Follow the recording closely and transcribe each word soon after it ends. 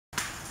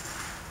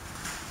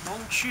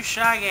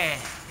Moⁿchushage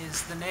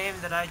is the name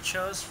that I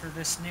chose for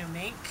this new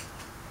mink.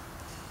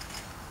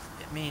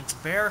 It means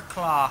bear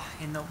claw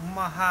in the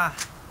Omaha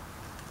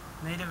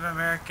Native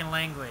American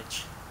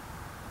language.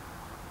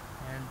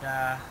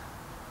 And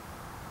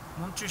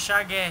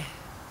Mo̤chushage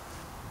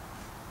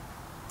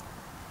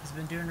has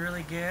been doing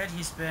really good.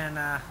 He's been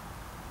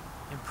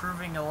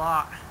improving a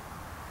lot.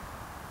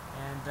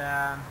 And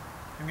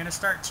I'm going to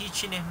start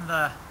teaching him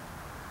the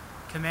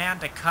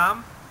command to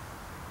come.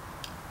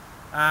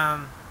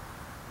 I'm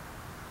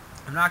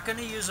not going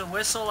to use a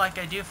whistle like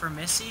I do for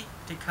Missy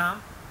to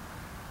come.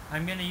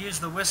 I'm going to use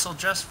the whistle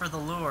just for the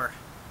lure.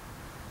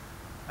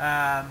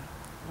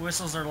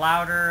 Whistles are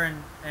louder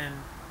and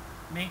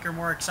mink are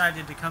more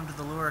excited to come to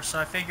the lure, so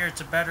I figure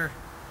it's better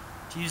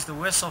to use the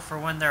whistle for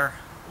when they're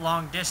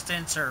long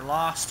distance or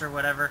lost or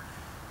whatever,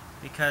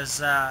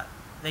 because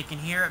they can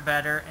hear it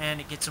better and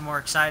it gets them more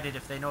excited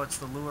if they know it's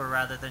the lure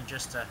rather than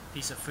just a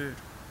piece of food.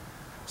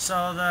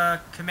 So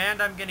the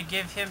command I'm going to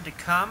give him to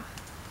come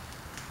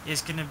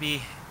is going to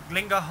be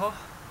Glingaho,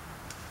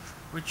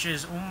 which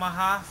is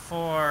Omaha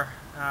for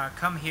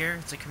come here.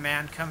 It's a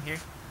command, come here,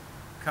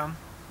 come.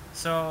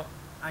 So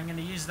I'm going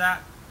to use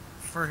that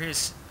for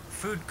his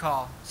food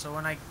call. So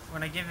when I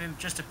give him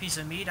just a piece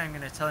of meat, I'm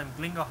going to tell him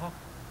Glingaho.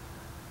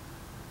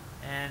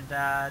 And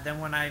then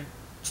when I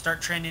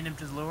start training him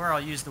to the lure, I'll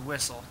use the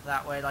whistle.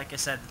 That way, like I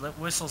said, the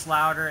whistle's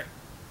louder.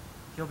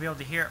 He'll be able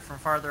to hear it from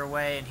farther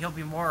away, and he'll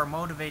be more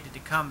motivated to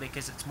come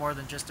because it's more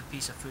than just a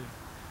piece of food.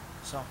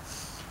 So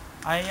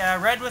I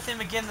read with him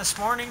again this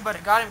morning, but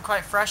it got him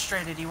quite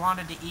frustrated. He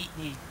wanted to eat,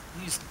 and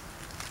he was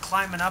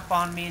climbing up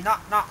on me,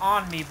 not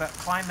on me, but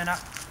climbing up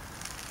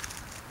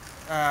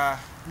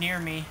near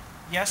me.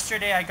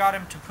 Yesterday I got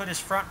him to put his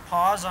front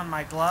paws on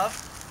my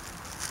glove.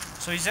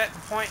 So he's at the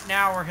point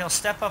now where he'll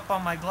step up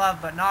on my glove,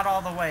 but not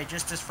all the way,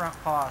 just his front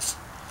paws.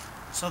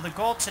 So the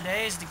goal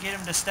today is to get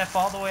him to step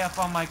all the way up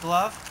on my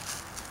glove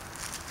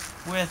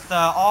with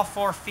all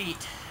 4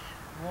 feet.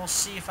 We'll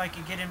see if I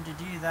can get him to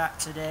do that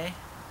today.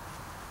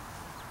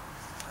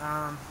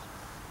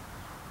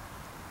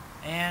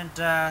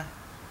 And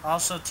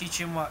also teach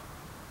him what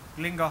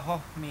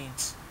Glingaho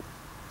means.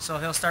 So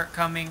he'll start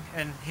coming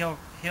and he'll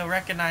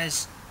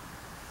recognize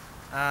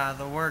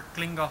the word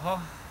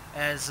Glingaho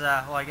as,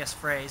 well, I guess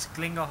phrase,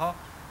 Glingaho,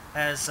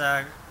 as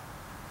the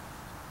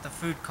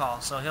food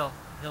call. So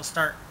he'll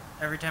start,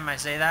 every time I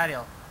say that,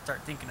 he'll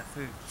start thinking of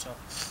food. So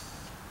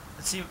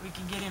let's see what we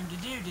can get him to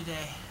do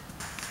today.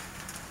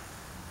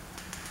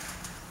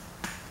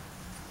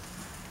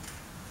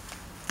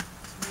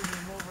 Let's move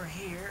him over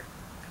here.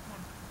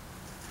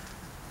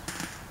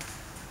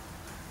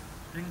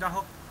 Come on.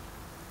 Glingaho.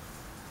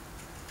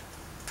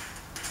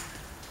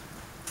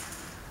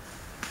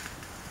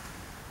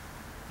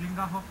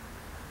 Glingaho.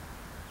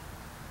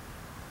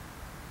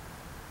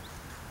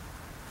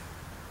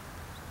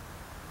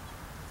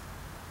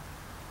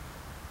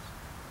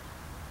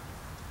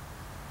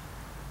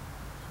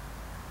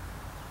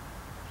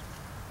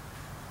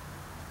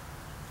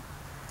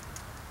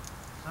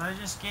 So I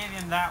just gave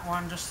him that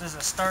one just as a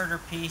starter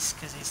piece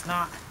because he's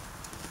a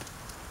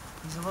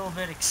little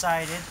bit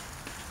excited.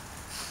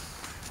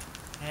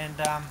 And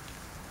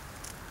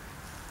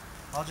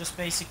I'll just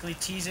basically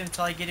tease him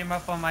till I get him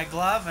up on my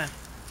glove, and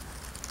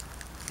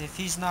if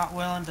he's not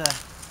willing to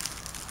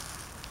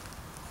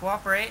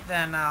cooperate,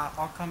 then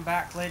I'll come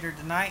back later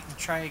tonight and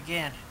try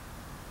again.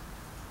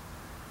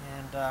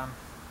 And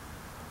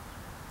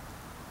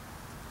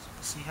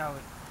see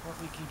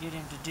what we can get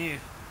him to do.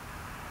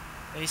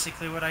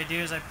 Basically what I do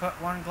is I put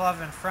one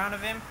glove in front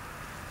of him,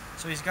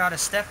 so he's got to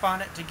step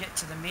on it to get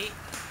to the meat.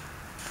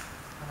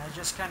 And I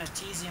just kind of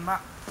tease him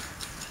up.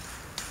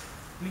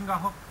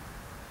 Glingaho.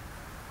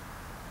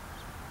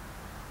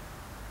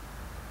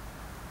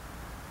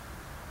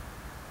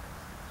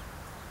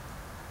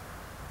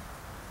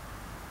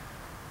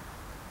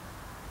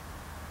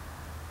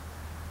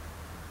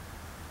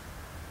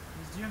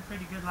 He's doing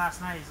pretty good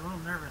last night. He's a little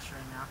nervous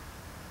right now.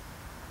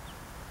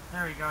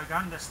 There we go. I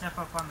got him to step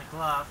up on the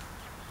glove.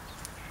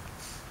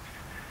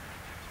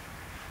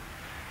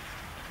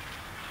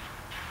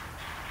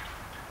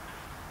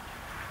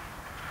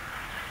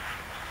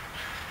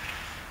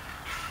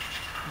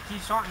 He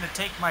keeps wanting to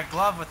take my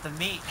glove with the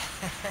meat.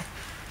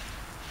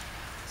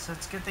 So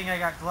it's a good thing I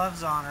got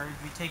gloves on, or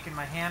he'd be taking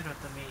my hand with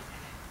the meat.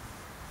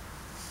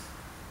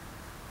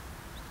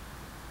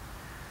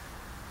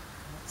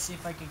 Let's see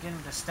if I can get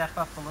him to step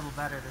up a little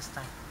better this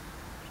time.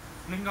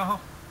 Glingaho.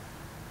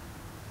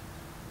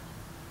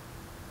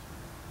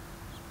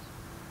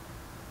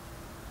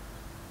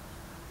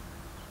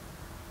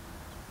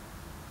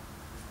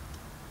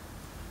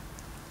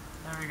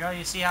 There we go.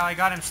 You see how I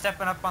got him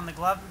stepping up on the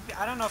glove?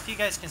 I don't know if you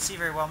guys can see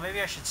very well.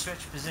 Maybe I should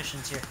switch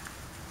positions here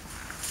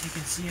so you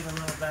can see it a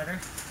little better.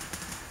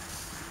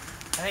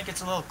 I think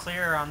it's a little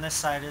clearer on this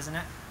side, isn't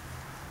it?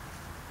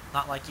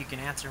 Not like you can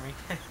answer me.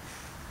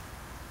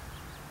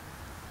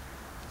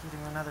 Get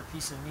him another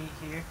piece of meat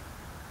here.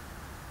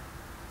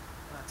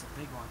 That's a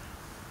big one.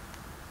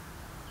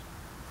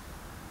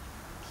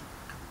 Keep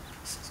a couple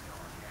pieces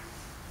going here.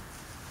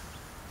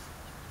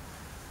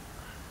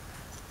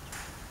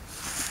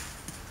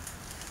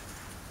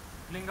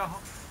 Lingo.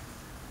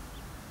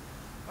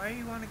 Why do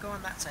you want to go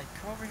on that side?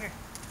 Come over here.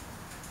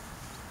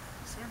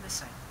 Stay on this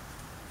side.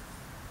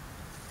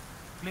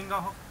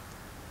 Lingo.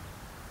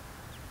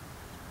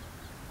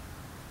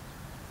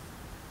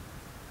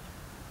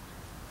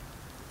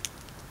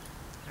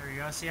 There we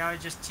go. See how I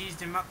just teased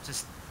him up to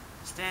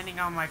standing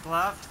on my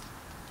glove?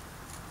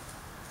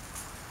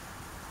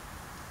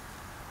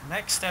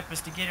 Next step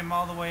is to get him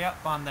all the way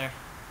up on there.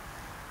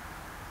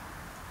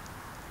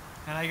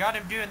 And I got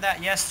him doing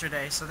that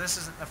yesterday, so this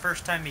isn't the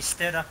first time he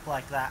stood up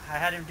like that. I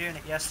had him doing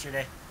it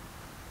yesterday.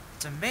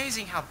 It's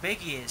amazing how big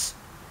he is.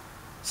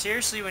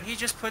 Seriously, when he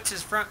just puts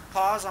his front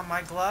paws on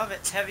my glove,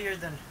 it's heavier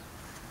than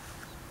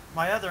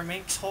my other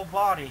mink's whole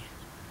body.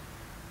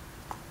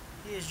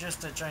 He is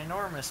just a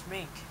ginormous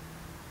mink.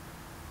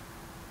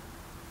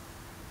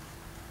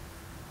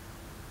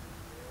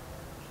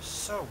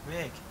 Just so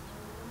big.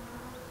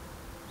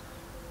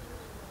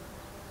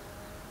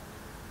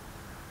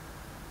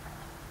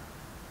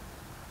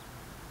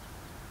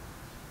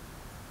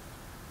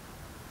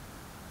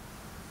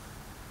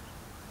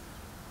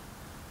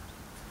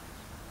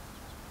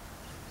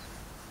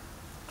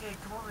 Okay,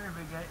 come over here,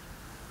 big guy.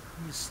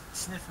 He's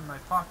sniffing my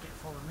pocket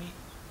full of meat.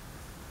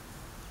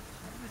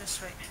 Move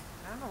this way.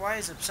 I don't know why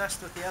he's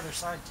obsessed with the other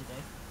side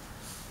today.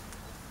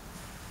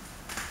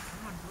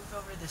 Come on, move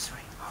over this way.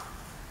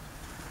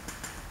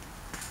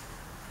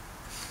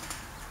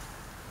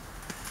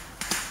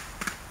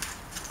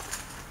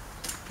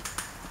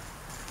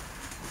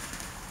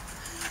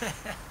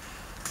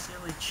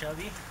 Silly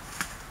chubby.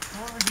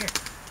 Come over here.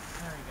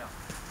 There we go.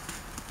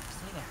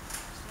 Stay there.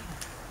 Stay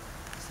there.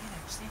 Stay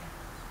there. Stay there.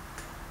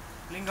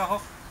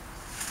 Lingo.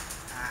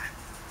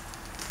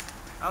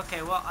 Ah.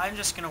 Okay, well, I'm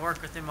just going to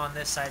work with him on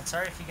this side.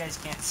 Sorry if you guys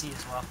can't see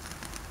as well.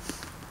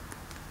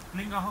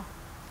 Lingo.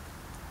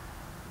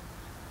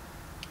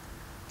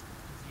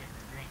 He's getting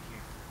a drink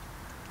here.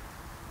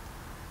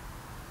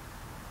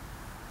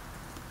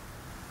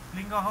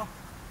 Lingo.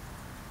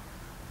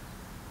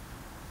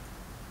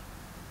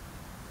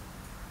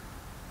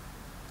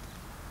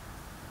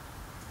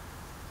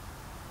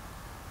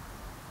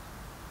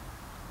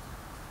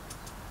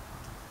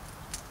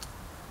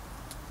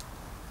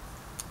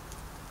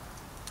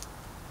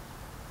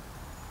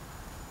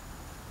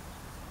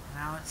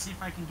 Now let's see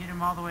if I can get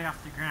him all the way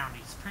off the ground.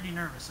 He's pretty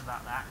nervous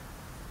about that.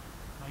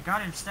 I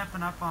got him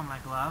stepping up on my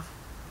glove.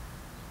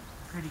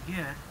 Pretty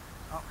good.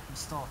 Oh, he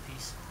stole a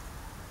piece.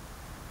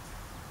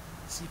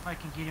 Let's see if I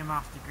can get him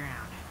off the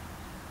ground.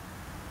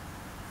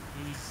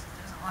 He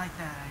doesn't like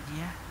that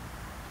idea.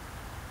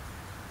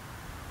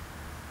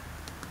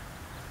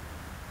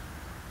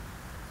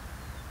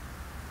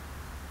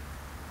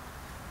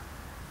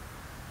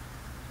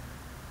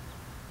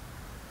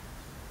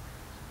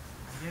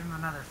 Give him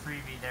another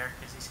freebie there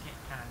because he's getting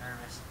kind of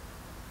nervous.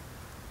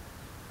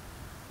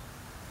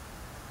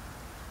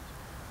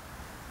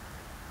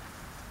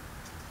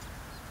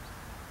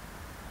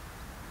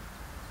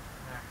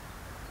 There.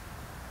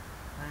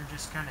 Let him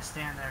just kind of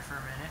stand there for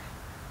a minute.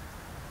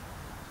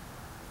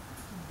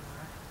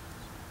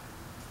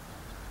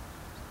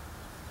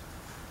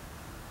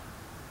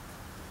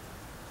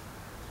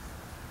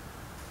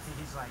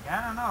 He's like,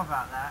 I don't know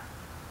about that.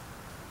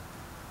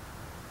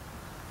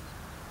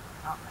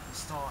 Oh, he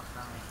stole it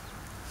from me.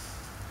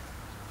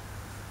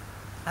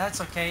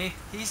 That's okay.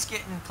 He's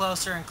getting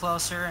closer and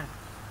closer,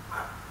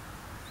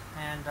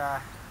 and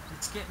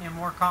it's getting him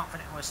more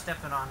confident with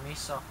stepping on me,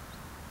 so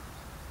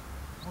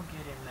we'll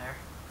get him there.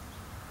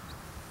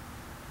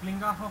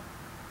 Lingaho.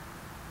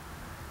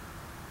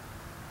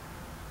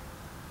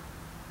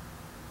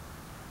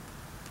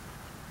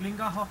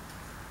 Lingaho.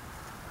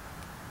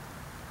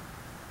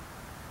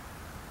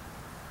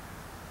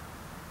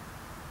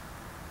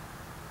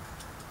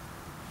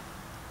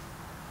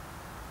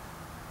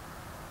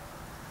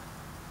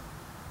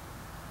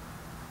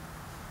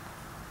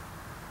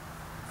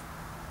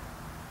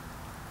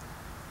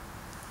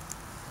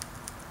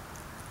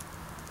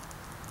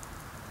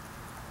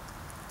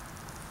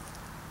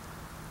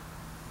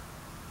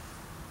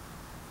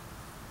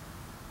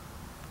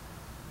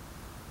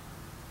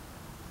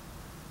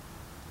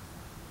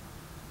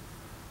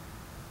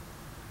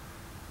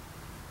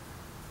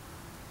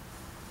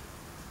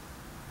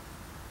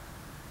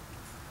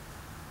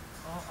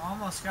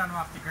 Almost got him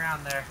off the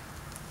ground there,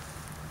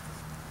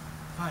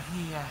 but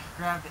he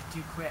grabbed it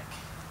too quick.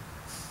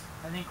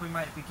 I think we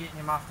might be getting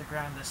him off the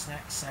ground this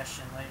next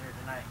session later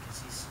tonight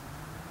because he's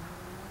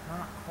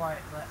not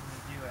quite letting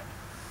me do it.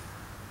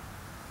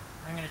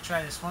 I'm going to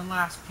try this one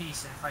last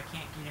piece, and if I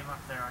can't get him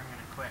up there, I'm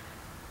going to quit.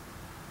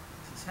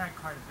 He's had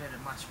quite a bit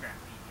of muskrat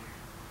meat here.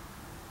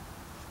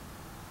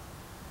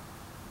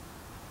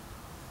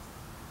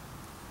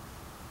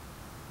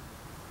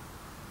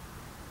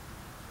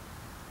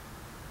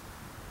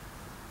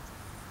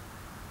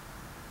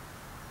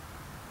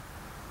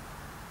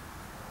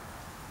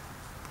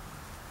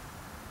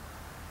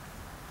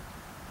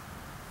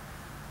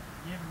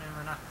 Giving him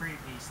enough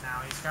freebies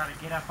now. He's got to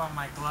get up on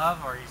my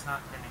glove or he's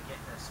not going to get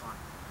this one.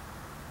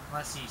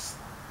 Unless he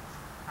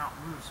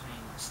outmoves me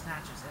and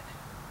snatches it.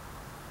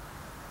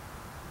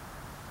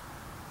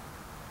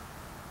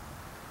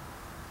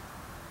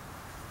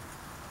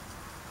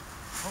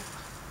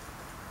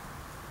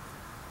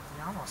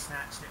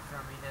 snatched it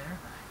from me there.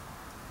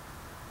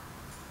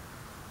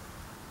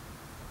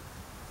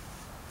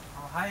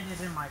 I'll hide it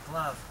in my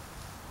glove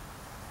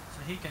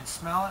so he can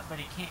smell it, but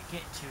he can't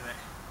get to it.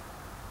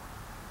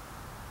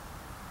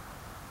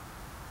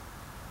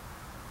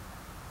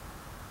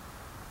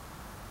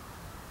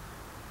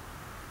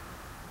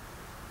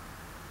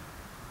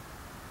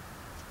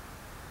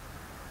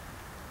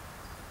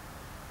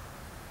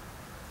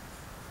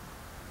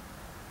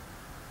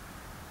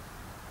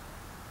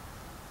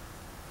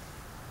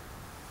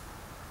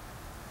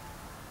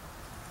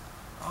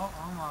 Oh,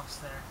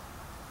 almost there.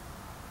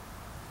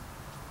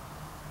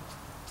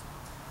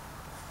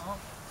 Oh,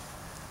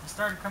 he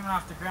started coming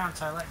off the ground,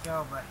 so I let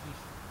go, but he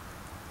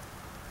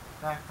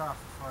backed off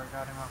before I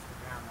got him off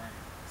the ground there.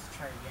 Let's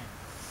try again.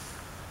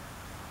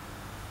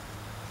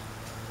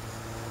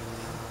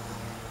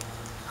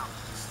 Oh,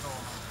 he stole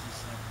a little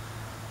piece there.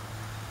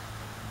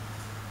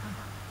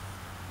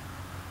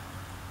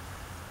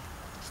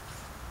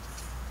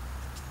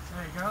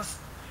 There he goes.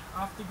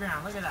 Off the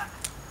ground. Look at that.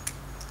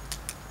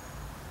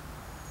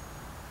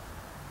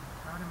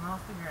 Got him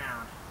off the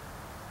ground.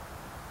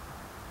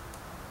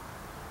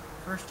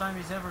 First time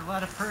he's ever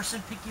let a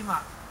person pick him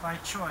up by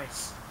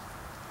choice.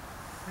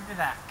 Look at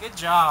that. Good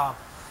job.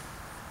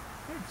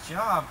 Good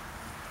job.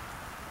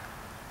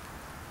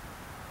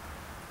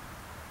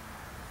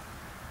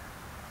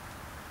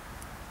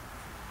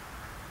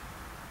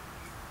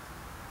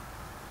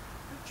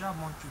 Good job,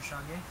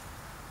 Moⁿchushage.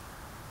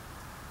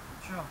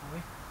 Good job,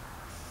 boy.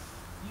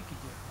 You can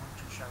do it,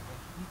 Mo̤chushage.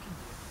 You can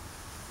do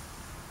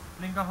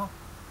it. Lingaho.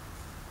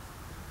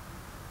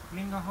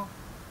 Lingaho.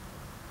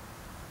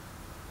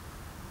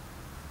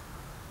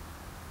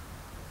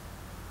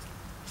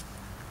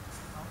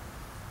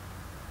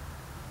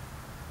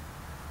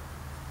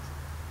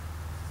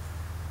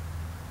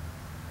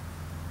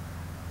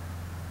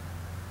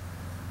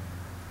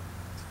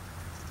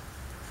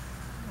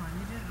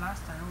 You did it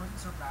last time. It wasn't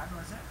so bad,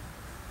 was it?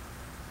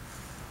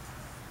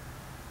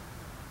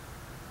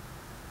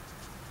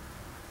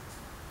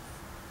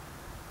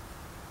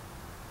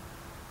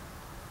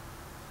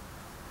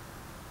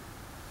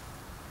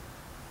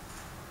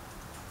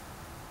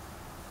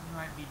 You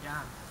might be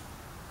done.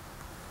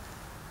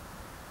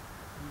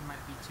 You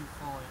might be too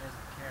full. He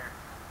doesn't care.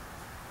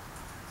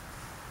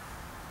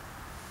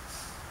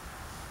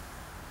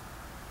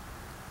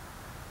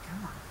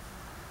 Come on.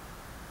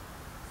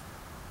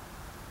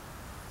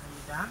 Are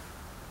you done?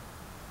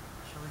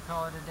 Shall we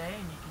call it a day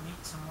and you can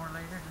eat some more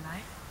later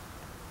tonight?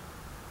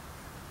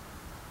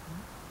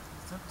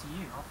 It's up to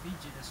you. I'll feed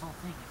you this whole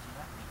thing if you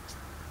let me.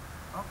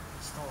 Oh, he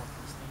stole a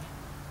piece, dang it.